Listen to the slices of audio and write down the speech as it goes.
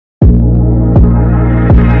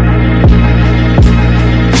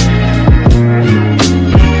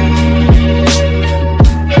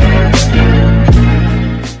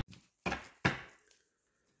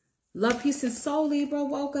Peace and soul, Libra.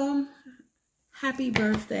 Welcome. Happy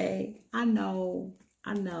birthday. I know.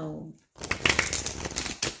 But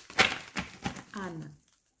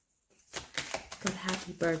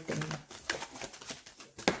happy birthday.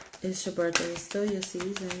 It's your birthday. It's still your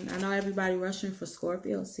season. I know everybody rushing for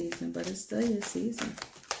Scorpio season, but it's still your season.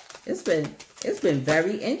 It's been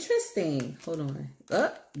very interesting. Hold on.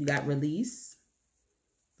 You got release.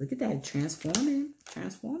 Look at that. Transforming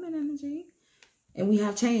energy. And we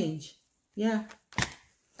have change. Yeah.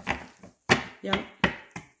 Yep.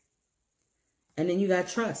 And then you got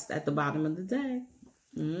trust at the bottom of the deck.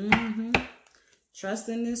 Trust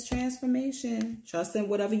in this transformation. Trust in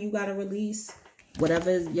whatever you got to release.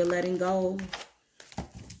 Whatever you're letting go.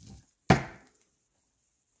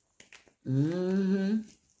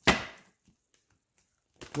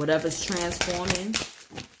 Whatever's transforming.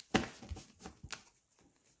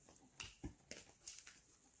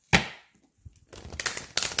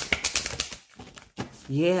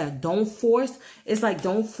 Yeah, don't force. It's like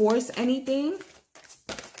don't force anything.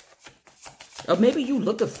 Or maybe you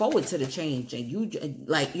looking forward to the change and you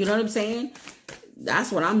like, you know what I'm saying?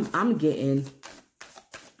 That's what I'm getting.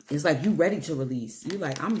 It's like you ready to release. You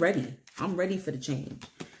like, I'm ready. I'm ready for the change.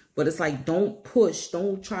 But it's like, don't push.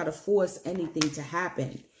 Don't try to force anything to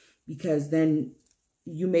happen. Because then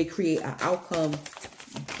you may create an outcome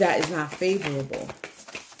that is not favorable.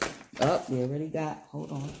 Oh, we already got,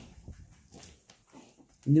 hold on.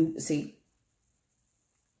 See.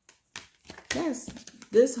 Yes.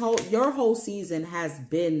 Your whole season has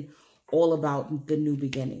been all about the new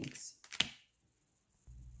beginnings.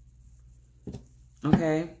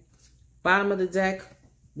 Okay. Bottom of the deck,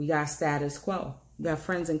 we got status quo. We got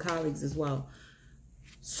friends and colleagues as well.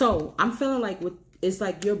 So I'm feeling like it's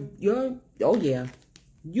like you're oh yeah.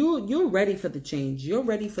 You're ready for the change. You're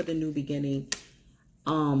ready for the new beginning.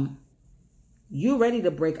 You're ready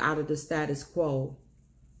to break out of the status quo.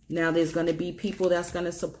 Now there's going to be people that's going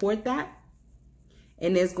to support that.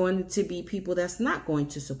 And there's going to be people that's not going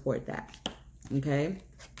to support that. Okay.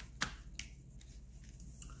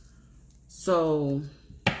 So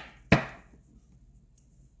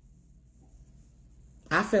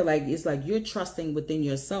I feel like it's like you're trusting within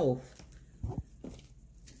yourself.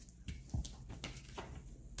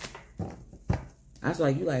 That's why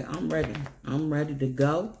you like, I'm ready. I'm ready to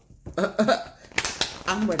go.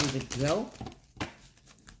 I'm ready to go.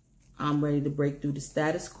 I'm ready to break through the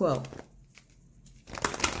status quo.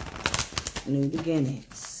 New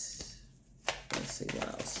beginnings. Let's see what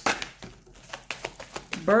else.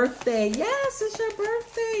 Birthday. Yes, it's your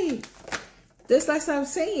birthday. This, like I'm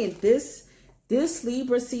saying, this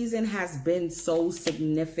Libra season has been so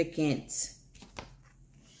significant.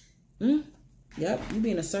 Yep, you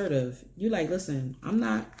being assertive. You like, listen, I'm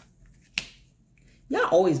not. Y'all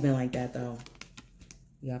always been like that though.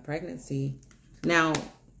 You got pregnancy. Now,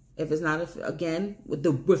 if it's not again with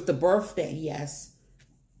the birthday, yes.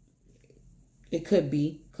 It could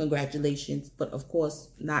be congratulations, but of course,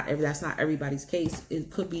 that's not everybody's case. It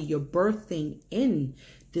could be your birthing in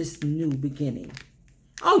this new beginning.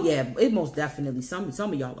 Oh yeah, it most definitely some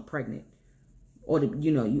of y'all are pregnant, or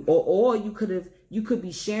you could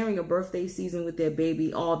be sharing a birthday season with their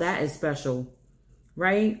baby. All that is special,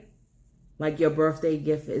 right? Like your birthday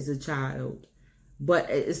gift is a child, but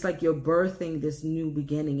it's like you're birthing this new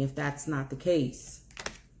beginning. If that's not the case,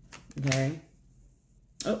 okay.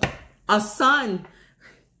 Oh. A son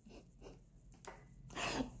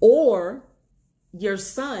or your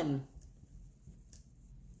son,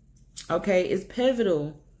 okay, is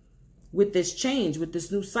pivotal with this change, with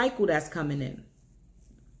this new cycle that's coming in.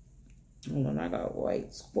 Hold on, I got white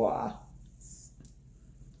squaw.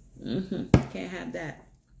 Can't have that.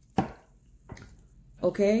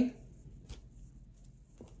 Okay.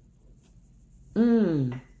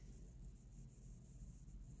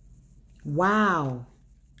 Wow.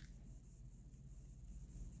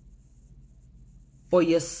 Or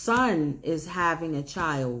your son is having a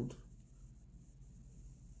child.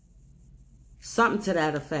 Something to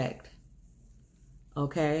that effect.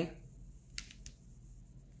 Okay?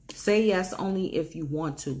 Say yes only if you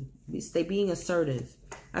want to. Stay being assertive.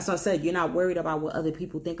 That's what I said. You're not worried about what other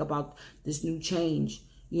people think about this new change.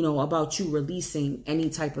 You know, about you releasing any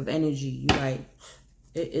type of energy. You like,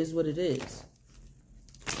 it is what it is.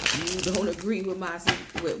 You don't agree with my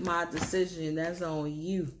decision. That's on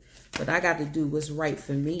you. But I got to do what's right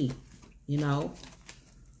for me, you know.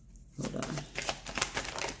 Hold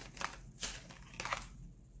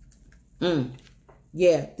on.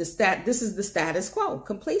 Yeah, this is the status quo.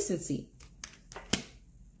 Complacency.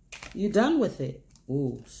 You're done with it.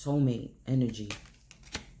 Ooh, soulmate energy.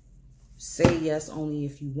 Say yes only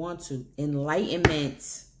if you want to.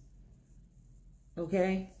 Enlightenment.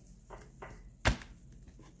 Okay?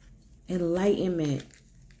 Enlightenment.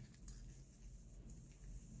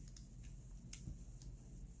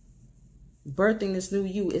 Birthing this new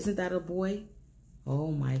you. Isn't that a boy?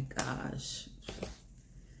 Oh my gosh.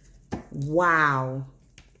 Wow.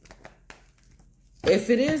 If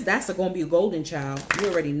it is, that's going to be a golden child. You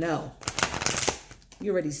already know.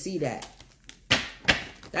 You already see that.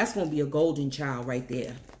 That's going to be a golden child right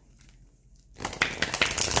there.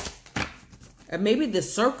 And maybe the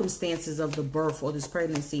circumstances of the birth or this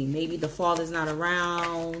pregnancy, maybe the father's not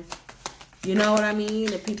around. You know what I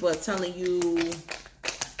mean? And people are telling you,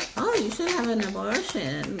 oh, you should have an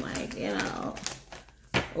abortion. Like, you know,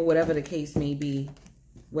 or whatever the case may be.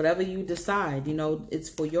 Whatever you decide, you know, it's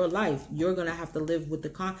for your life. You're going to have to live with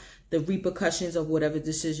the repercussions of whatever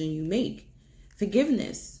decision you make.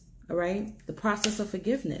 Forgiveness, all right? The process of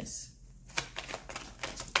forgiveness.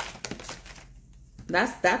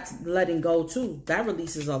 That's letting go too. That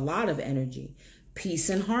releases a lot of energy. Peace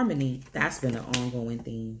and harmony. That's been an ongoing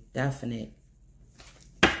theme. Definite.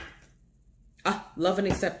 Love and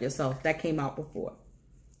accept yourself. That came out before.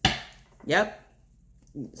 Yep.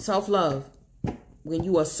 Self-love. When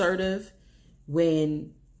you assertive,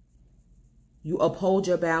 when you uphold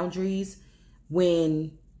your boundaries,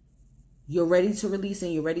 when you're ready to release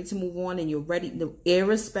and you're ready to move on and you're ready,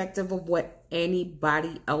 irrespective of what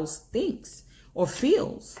anybody else thinks or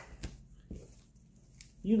feels.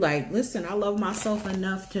 You like, listen, I love myself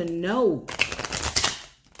enough to know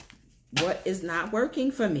what is not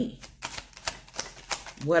working for me,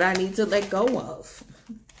 what I need to let go of.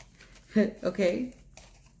 Okay?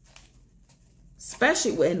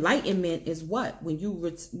 Especially when enlightenment is what? When you,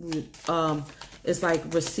 it's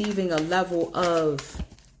like receiving a level of,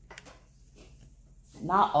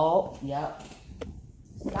 not all, yep.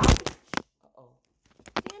 Stop. Uh-oh.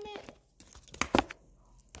 Damn it.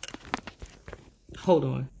 Hold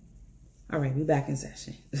on. All right, we back in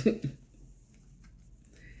session.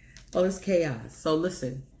 Oh, it's chaos. So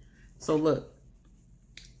listen. So look.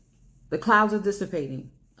 The clouds are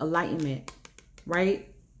dissipating. Enlightenment, right?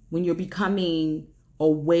 When you're becoming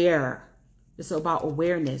aware, it's about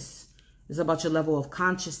awareness. It's about your level of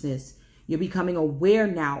consciousness. You're becoming aware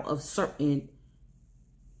now of certain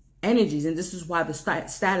energies. And this is why the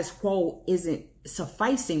status quo isn't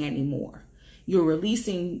sufficing anymore. You're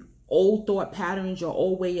releasing old thought patterns, your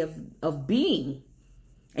old way of being.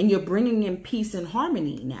 And you're bringing in peace and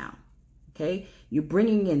harmony now. Okay? You're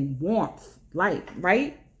bringing in warmth, light,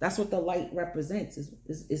 right? That's what the light represents.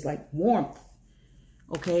 Is like warmth.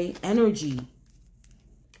 Okay, energy.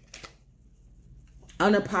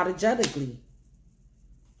 Unapologetically.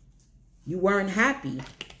 You weren't happy.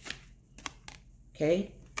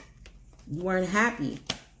 Okay? You weren't happy.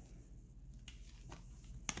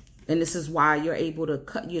 And this is why you're able to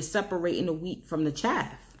you're separating the wheat from the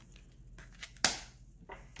chaff.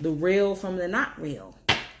 The real from the not real.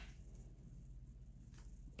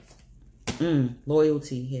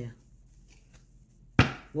 Loyalty here.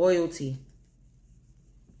 Loyalty.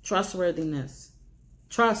 Trustworthiness.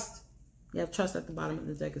 Trust. You have trust at the bottom of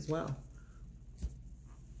the deck as well.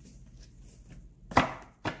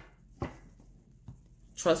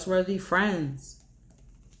 Trustworthy friends.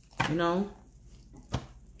 You know?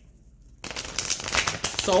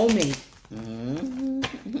 Soulmate.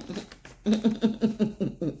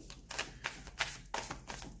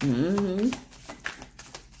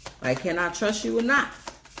 Like, can I trust you or not?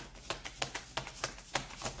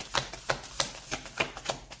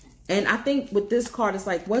 And I think with this card, it's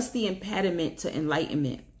like, what's the impediment to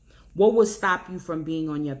enlightenment? What would stop you from being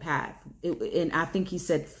on your path? And I think he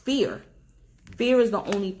said fear. Fear is the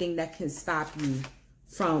only thing that can stop you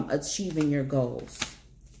from achieving your goals.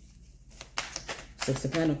 Six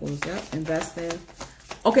of Pentacles, yep, investing.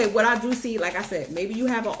 Okay, what I do see, like I said, maybe you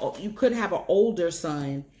could have an older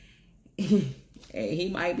son. And he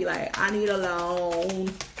might be like, I need a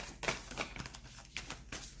loan.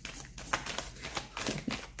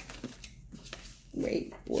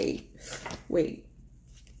 Wait.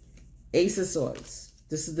 Ace of Swords.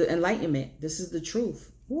 This is the enlightenment. This is the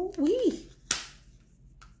truth. Woo-wee.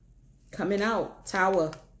 Coming out.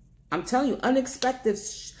 Tower. I'm telling you, unexpected.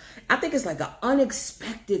 I think it's like an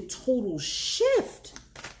unexpected total shift.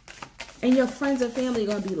 And your friends and family are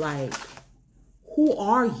going to be like, who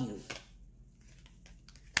are you?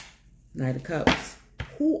 Knight of Cups.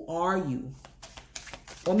 Who are you?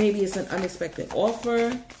 Or maybe it's an unexpected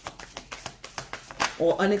offer.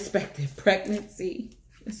 Or unexpected pregnancy.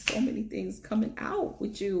 There's so many things coming out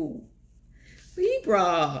with you.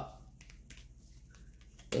 Libra.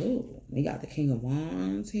 Oh, we got the King of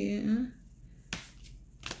Wands here.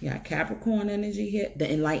 Yeah, Capricorn energy here.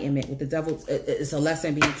 The enlightenment with the devil. It's a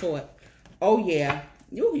lesson being taught. Oh, yeah.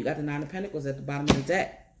 You got the Nine of Pentacles at the bottom of the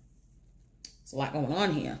deck. There's a lot going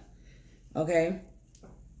on here. Okay.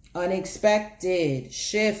 Unexpected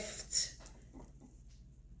shift.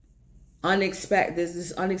 Unexpected. There's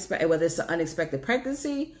this unexpected, whether it's an unexpected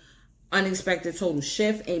pregnancy, unexpected total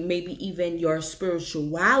shift, and maybe even your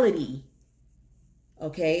spirituality.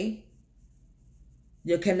 Okay.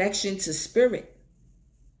 Your connection to spirit.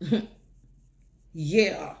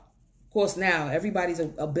 Yeah. Of course, now everybody's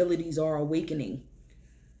abilities are awakening.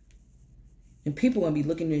 And people going to be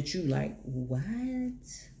looking at you like, what?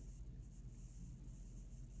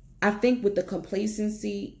 I think with the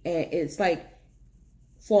complacency, and it's like,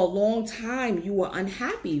 for a long time, you were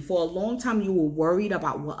unhappy. For a long time, you were worried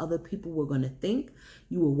about what other people were going to think.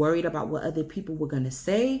 You were worried about what other people were going to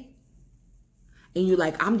say. And you're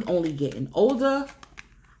like, I'm only getting older.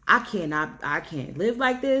 I can't live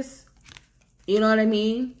like this. You know what I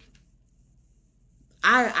mean?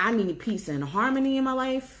 I need peace and harmony in my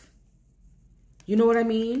life. You know what I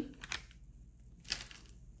mean?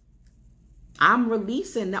 I'm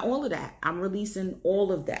releasing all of that. I'm releasing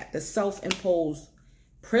all of that. The self-imposed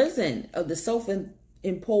prison of the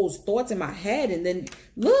self-imposed thoughts in my head. And then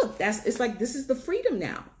look, it's like, this is the freedom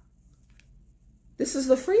now. This is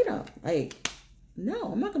the freedom. Like,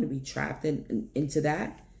 no, I'm not going to be trapped into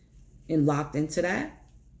that and locked into that.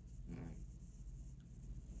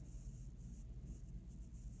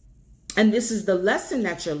 And this is the lesson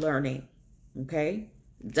that you're learning. Okay?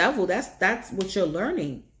 Devil, that's what you're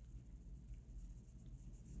learning.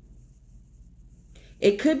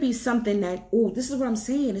 It could be something that, oh, this is what I'm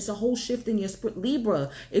saying. It's a whole shift in your Libra.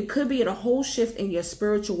 It could be a whole shift in your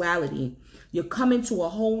spirituality. You're coming to a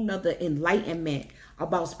whole nother enlightenment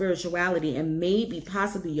about spirituality. And maybe,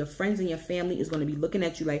 possibly, your friends and your family is going to be looking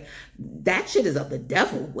at you like, that shit is of the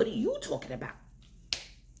devil. What are you talking about?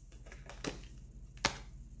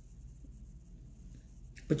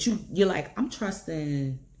 But you're like, I'm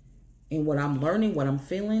trusting in what I'm learning, what I'm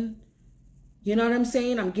feeling. You know what I'm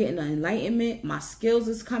saying? I'm getting an enlightenment. My skills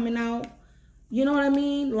is coming out. You know what I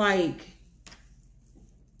mean? Like,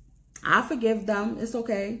 I forgive them. It's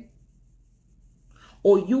okay.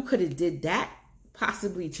 Or you could have did that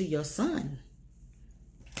possibly to your son.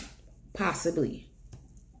 Possibly.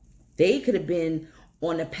 They could have been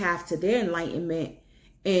on the path to their enlightenment.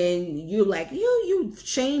 And you're like, you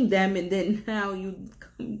shamed them. And then now you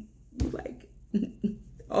come like,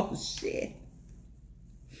 oh, shit.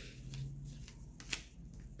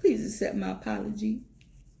 Please accept my apology.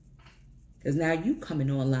 Because now you coming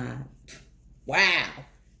online. Wow.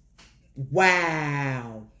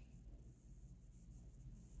 Wow.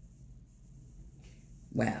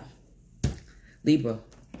 Wow. Libra,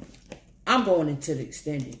 I'm going into the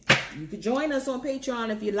extended. You can join us on Patreon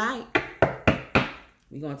if you like.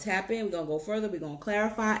 We're going to tap in. We're going to go further. We're going to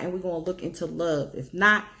clarify. And we're going to look into love. If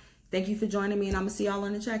not, thank you for joining me. And I'm going to see y'all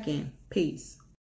on the check-in. Peace.